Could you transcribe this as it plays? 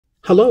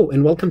Hello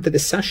and welcome to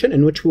this session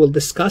in which we will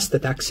discuss the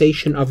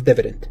taxation of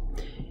dividend.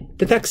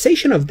 The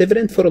taxation of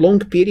dividend for a long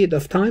period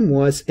of time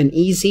was an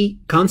easy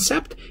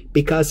concept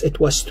because it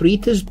was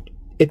treated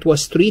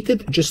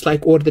just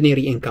like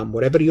ordinary income.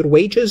 Whatever your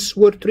wages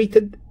were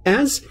treated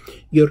as,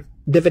 your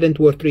dividend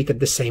were treated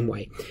the same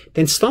way.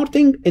 Then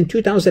starting in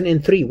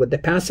 2003 with the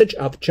passage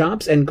of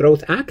Jobs and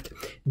Growth Act,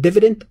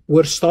 dividend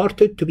were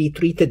started to be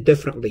treated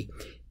differently.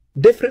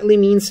 Differently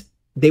means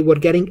they were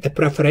getting a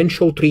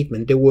preferential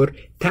treatment. They were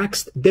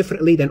taxed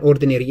differently than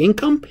ordinary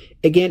income.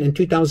 Again, in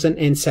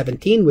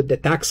 2017 with the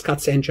Tax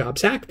Cuts and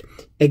Jobs Act,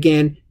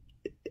 again,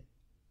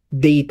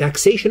 the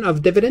taxation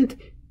of dividend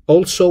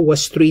also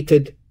was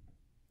treated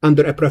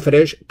under a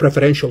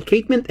preferential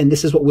treatment, and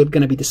this is what we're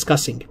going to be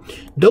discussing.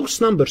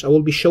 Those numbers I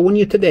will be showing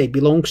you today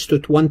belongs to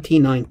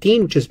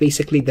 2019, which is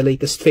basically the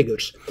latest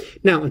figures.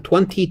 Now, in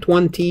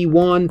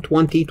 2021,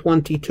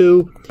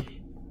 2022,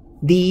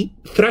 the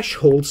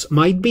thresholds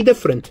might be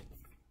different,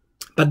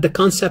 but the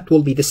concept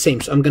will be the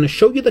same. So I'm going to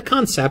show you the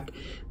concept,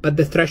 but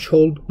the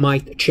threshold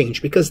might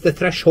change because the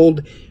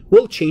threshold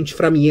will change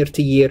from year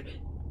to year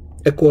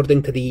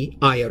according to the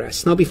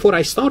IRS. Now, before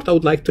I start, I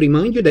would like to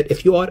remind you that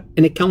if you are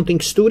an accounting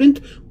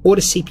student or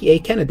a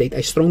CPA candidate, I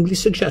strongly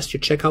suggest you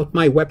check out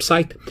my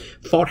website,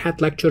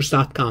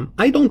 farhatlectures.com.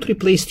 I don't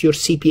replace your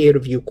CPA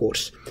review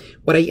course.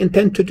 What I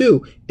intend to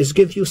do is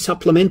give you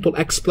supplemental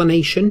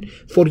explanation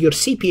for your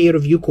CPA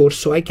review course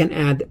so I can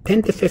add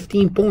 10 to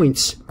 15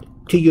 points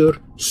to your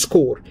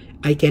score.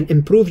 I can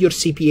improve your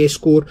CPA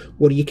score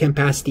where you can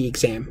pass the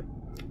exam.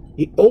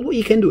 All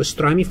you can do is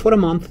try me for a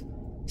month,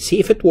 see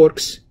if it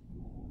works.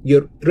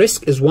 Your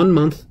risk is 1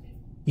 month.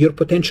 Your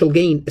potential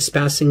gain is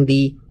passing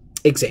the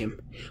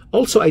exam.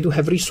 Also, I do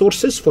have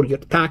resources for your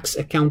tax,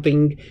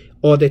 accounting,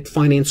 audit,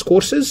 finance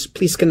courses.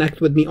 Please connect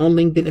with me on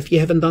LinkedIn if you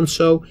haven't done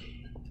so.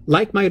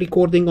 Like my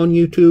recording on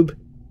YouTube.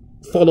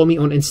 Follow me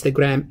on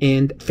Instagram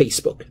and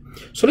Facebook.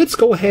 So let's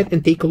go ahead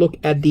and take a look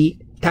at the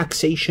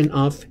taxation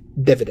of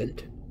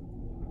dividend.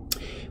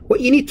 What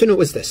you need to know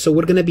is this. So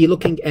we're going to be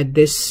looking at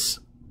this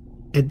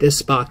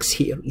box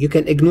here. You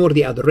can ignore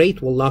the other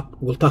rate.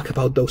 We'll talk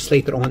about those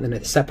later on in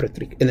a separate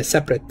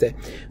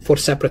for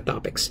separate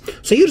topics.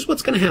 So here's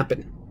what's going to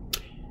happen.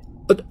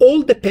 It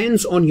all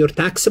depends on your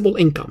taxable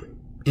income,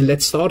 and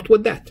let's start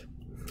with that.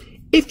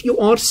 If you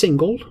are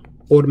single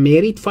or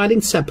married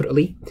filing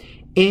separately,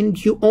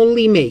 and you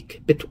only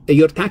make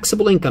your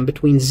taxable income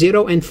between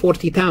 0 and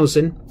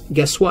 40,000,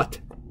 guess what?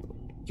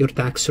 Your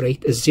tax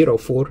rate is 0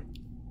 for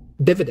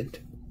dividend.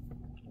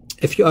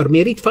 If you are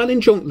married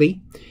filing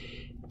jointly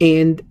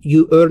and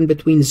you earn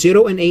between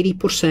 0 and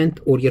 80%,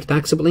 or your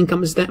taxable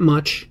income is that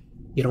much,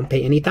 you don't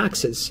pay any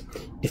taxes.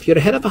 If you're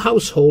head of a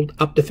household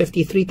up to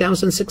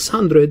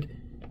 53,600,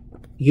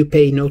 you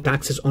pay no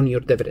taxes on your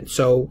dividend.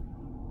 So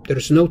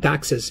there's no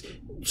taxes.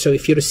 So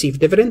if you receive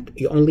dividend,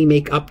 you only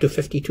make up to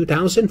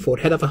 52,000 for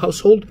head of a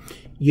household,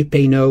 you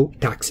pay no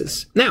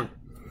taxes. Now,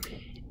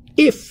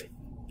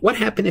 what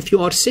happens if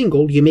you are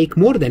single, you make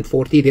more than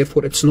 40,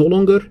 therefore it's no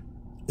longer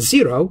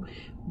 0,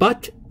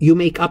 but you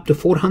make up to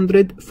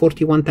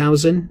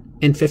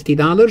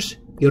 $441,050,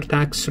 your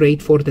tax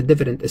rate for the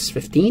dividend is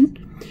 15.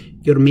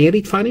 You're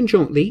married filing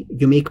jointly,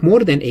 you make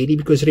more than 80,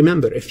 because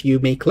remember, if you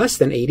make less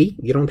than 80,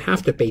 you don't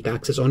have to pay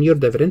taxes on your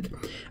dividend.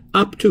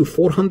 Up to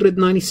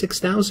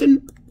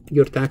 496,000,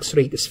 your tax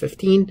rate is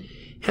 15.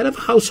 Head of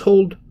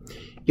household,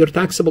 your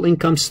taxable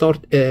income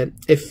start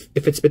if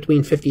it's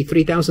between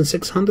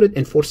 53,600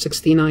 and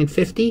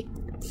 469.50,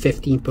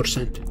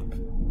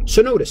 15%.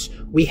 So notice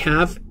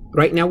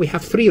right now we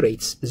have 3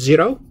 rates,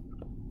 0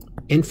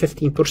 and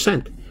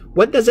 15%.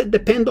 What does it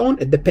depend on?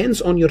 It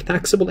depends on your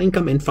taxable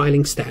income and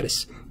filing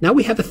status. Now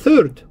we have a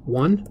third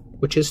one,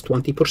 which is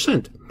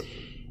 20%.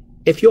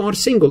 If you are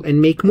single and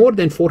make more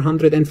than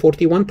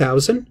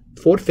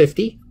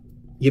 441,450,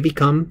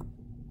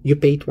 you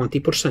pay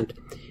 20%.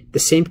 The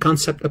same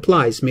concept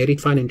applies.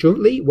 Married filing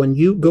jointly, when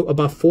you go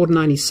above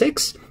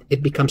 496,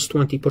 it becomes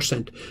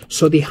 20%.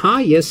 So the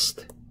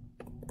highest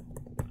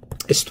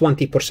is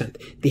 20%.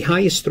 The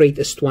highest rate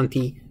is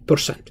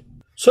 20%.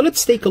 So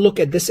let's take a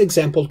look at this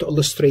example to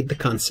illustrate the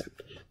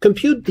concept.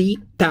 Compute the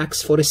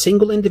tax for a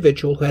single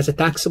individual who has a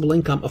taxable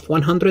income of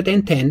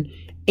 110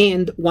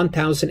 and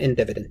 1,000 in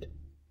dividend.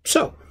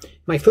 So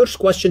my first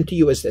question to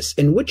you is this: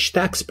 in which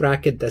tax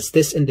bracket does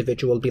this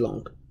individual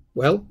belong?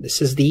 Well, this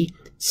is the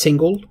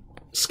single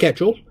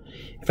schedule.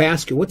 If I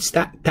ask you what's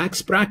that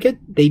tax bracket,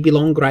 they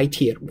belong right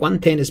here.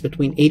 110 is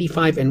between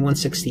 85 and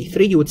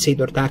 163. You would say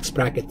their tax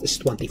bracket is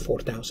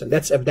 24,000.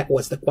 That's if that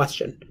was the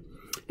question.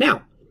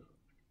 Now,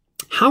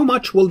 how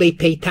much will they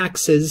pay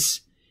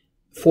taxes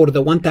for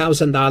the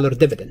 $1,000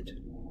 dividend?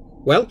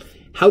 Well,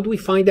 how do we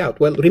find out?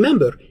 Well,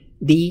 remember,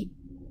 the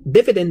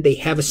dividend, they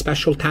have a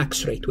special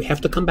tax rate. We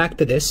have to come back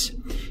to this.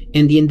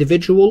 And the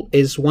individual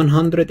is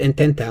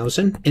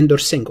 110,000 and they're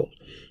single.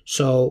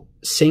 So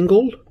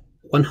single,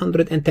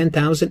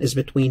 110,000 is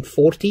between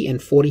 40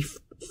 and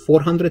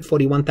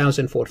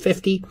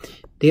 441,450.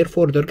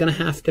 Therefore, they're going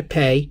to have to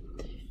pay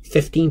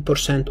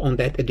 15% on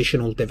that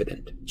additional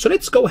dividend. So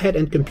let's go ahead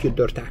and compute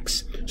their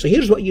tax. So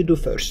here's what you do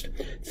first.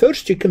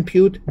 First, you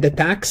compute the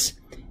tax,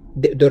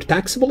 their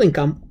taxable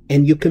income,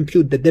 and you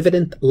compute the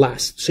dividend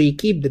last. So you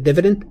keep the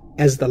dividend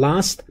as the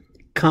last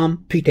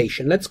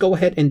computation. Let's go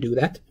ahead and do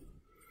that.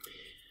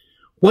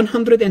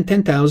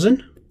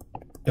 110,000.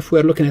 If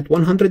we're looking at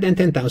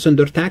 110,000,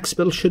 their tax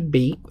bill should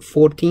be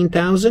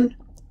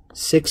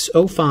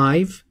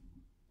 14,605.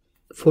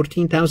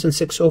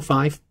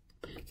 14,605.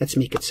 Let's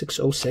make it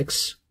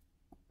 606.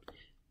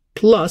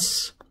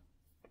 Plus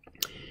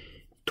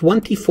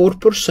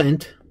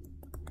 24%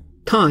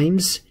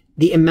 times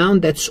the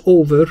amount that's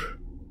over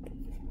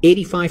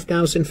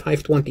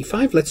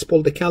 85,525. Let's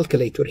pull the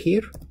calculator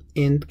here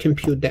and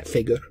compute that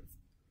figure.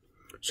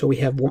 So we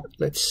have one,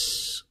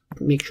 let's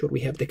make sure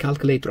we have the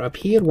calculator up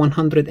here.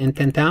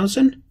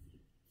 110,000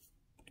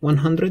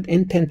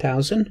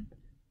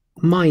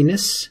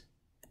 minus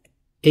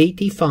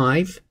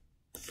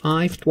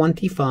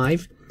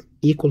 85,525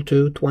 equal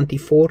to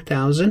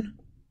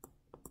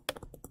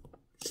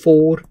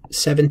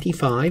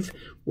 24,475.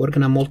 We're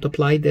going to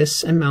multiply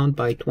this amount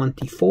by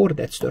 24.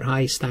 That's their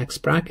highest tax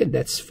bracket.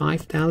 That's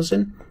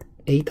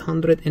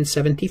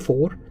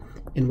 5,874.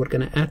 And we're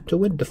going to add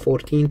to it the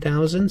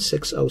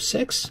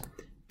 14,606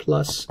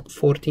 plus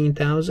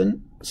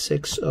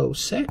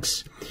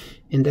 14,606.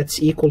 And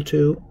that's equal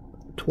to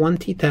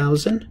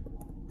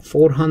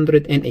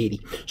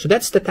 20,480. So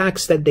that's the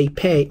tax that they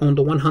pay on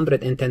the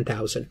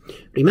 110,000.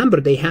 Remember,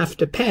 they have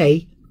to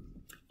pay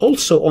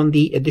also on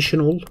the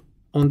additional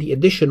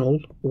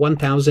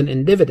 1,000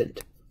 in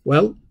dividend.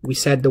 Well, we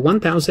said the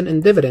 1,000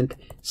 in dividend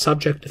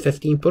subject to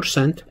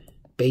 15%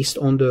 based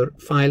on their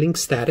filing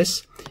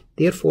status.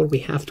 Therefore, we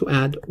have to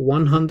add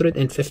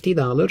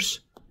 $150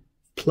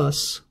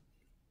 plus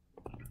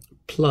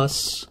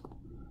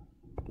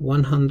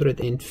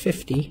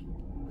 150.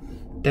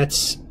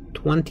 That's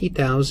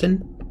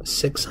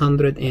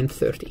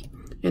 20,630.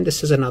 And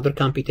this is another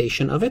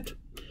computation of it.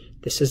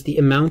 This is the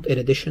amount in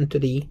addition to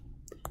the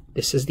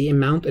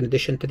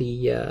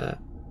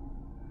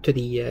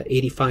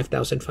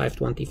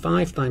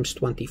 85,525 times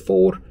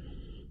 24.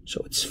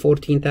 So it's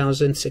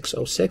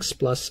 14,606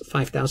 plus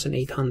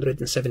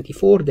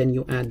 5,874. Then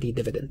you add the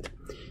dividend.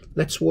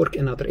 Let's work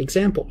another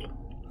example.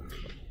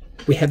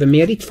 We have a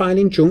married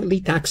filing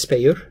jointly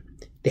taxpayer.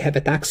 They have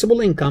a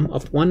taxable income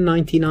of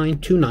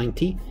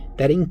 $199,290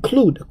 that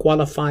include a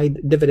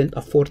qualified dividend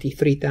of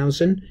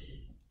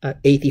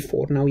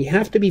 $43,084. Now you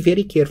have to be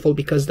very careful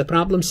because the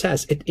problem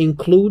says it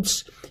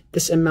includes,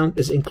 this amount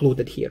is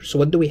included here. So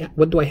what do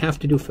I have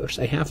to do first?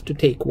 I have to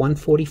take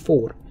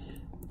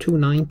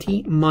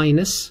 144,290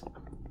 minus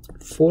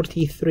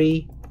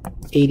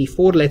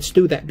 43,84. Let's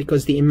do that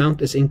because the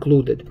amount is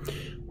included.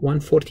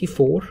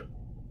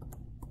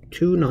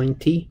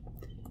 144,290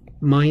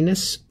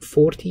 minus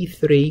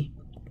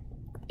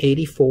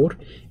 43,84,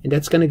 and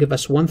that's going to give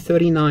us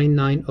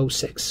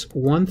 139,906.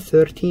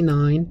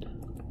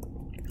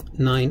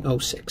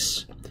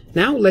 139,906.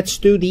 Now let's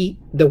do the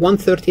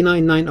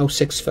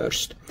 139,906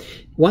 first.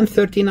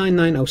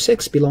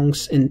 139,906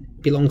 belongs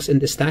in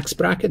this tax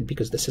bracket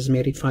because this is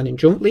married filing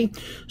jointly.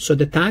 So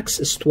the tax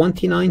is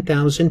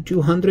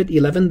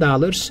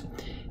 $29,211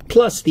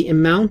 plus the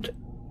amount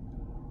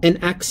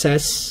in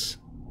excess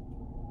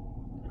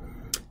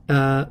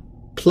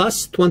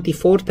plus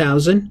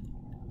 24,000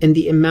 and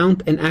the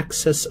amount in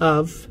excess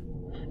of,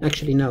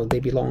 actually no, they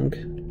belong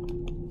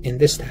in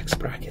this tax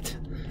bracket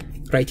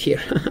right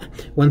here.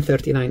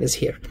 139 is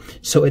here.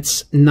 So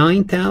it's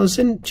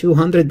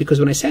 9,200 because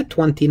when I said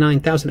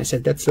 29,000, I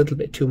said that's a little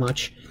bit too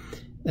much.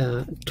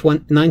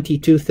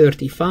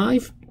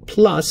 9235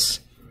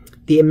 plus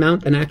the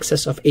amount in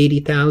excess of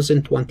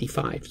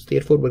 80,025. So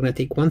therefore, we're going to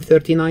take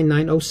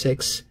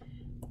 139,906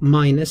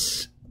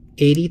 minus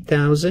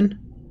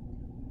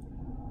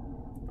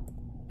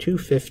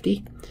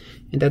 80,250,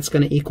 and that's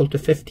going to equal to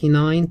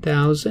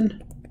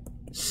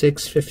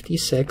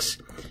 59,656.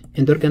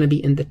 And they're going to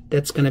be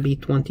that's going to be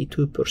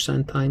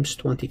 22% times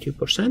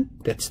 22%.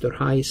 That's their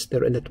highest.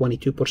 They're in the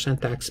 22%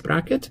 tax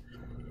bracket.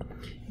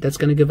 That's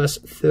going to give us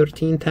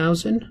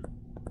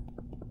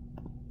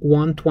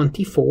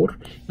 13,124,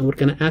 and we're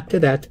going to add to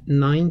that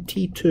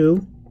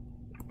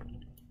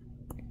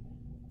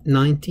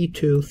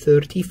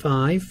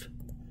 9235.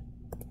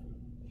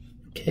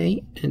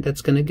 Okay, and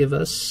that's going to give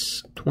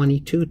us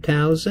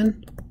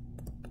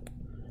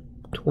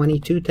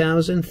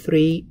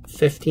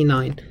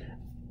 22,359.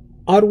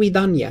 Are we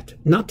done yet?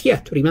 Not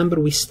yet. Remember,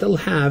 we still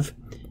have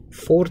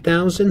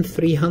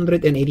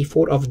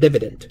 4,384 of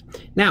dividend.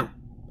 Now,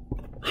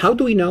 how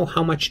do we know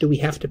how much do we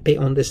have to pay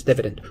on this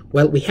dividend?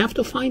 Well, we have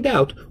to find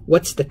out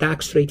what's the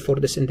tax rate for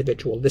this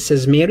individual. This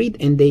is married,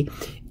 and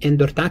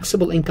their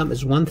taxable income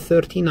is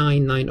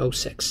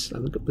 139,906.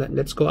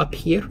 Let's go up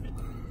here.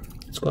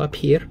 Let's go up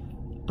here.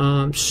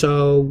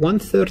 So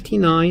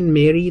 139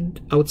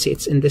 married, I would say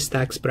it's in this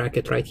tax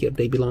bracket right here.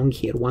 They belong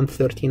here.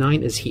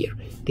 139 is here.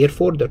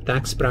 Therefore, their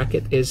tax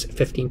bracket is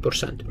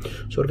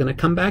 15%. So we're going to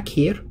come back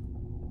here,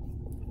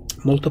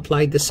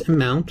 multiply this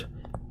amount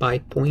by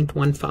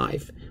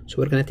 0.15. So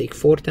we're going to take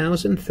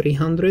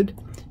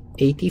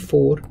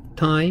 4,384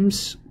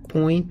 times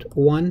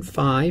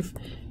 0.15,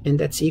 and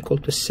that's equal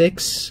to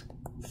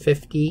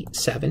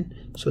 657.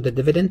 So the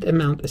dividend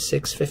amount is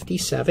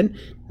 657.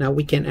 Now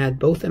we can add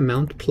both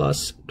amount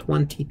plus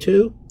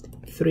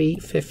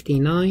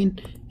 22,359,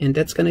 and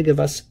that's going to give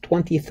us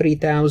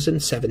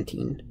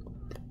 23,017.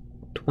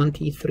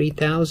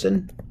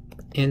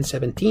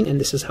 23,017, and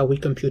this is how we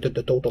computed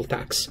the total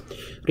tax.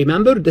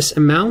 Remember, this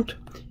amount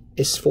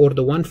is for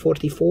the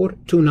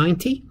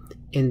 144,290,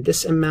 and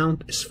this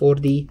amount is for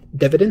the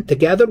dividend.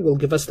 Together will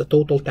give us the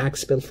total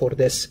tax bill for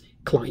this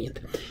client.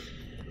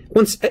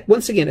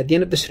 Once again, at the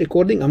end of this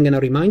recording, I'm going to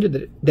remind you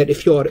that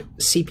if you are a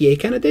CPA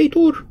candidate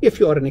or if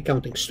you are an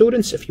accounting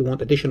student, if you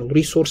want additional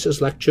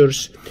resources,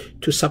 lectures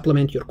to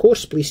supplement your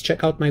course, please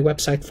check out my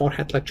website,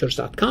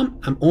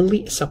 farhatlectures.com. I'm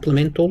only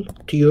supplemental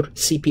to your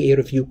CPA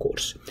review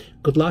course.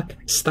 Good luck,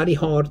 study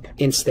hard,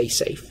 and stay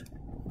safe.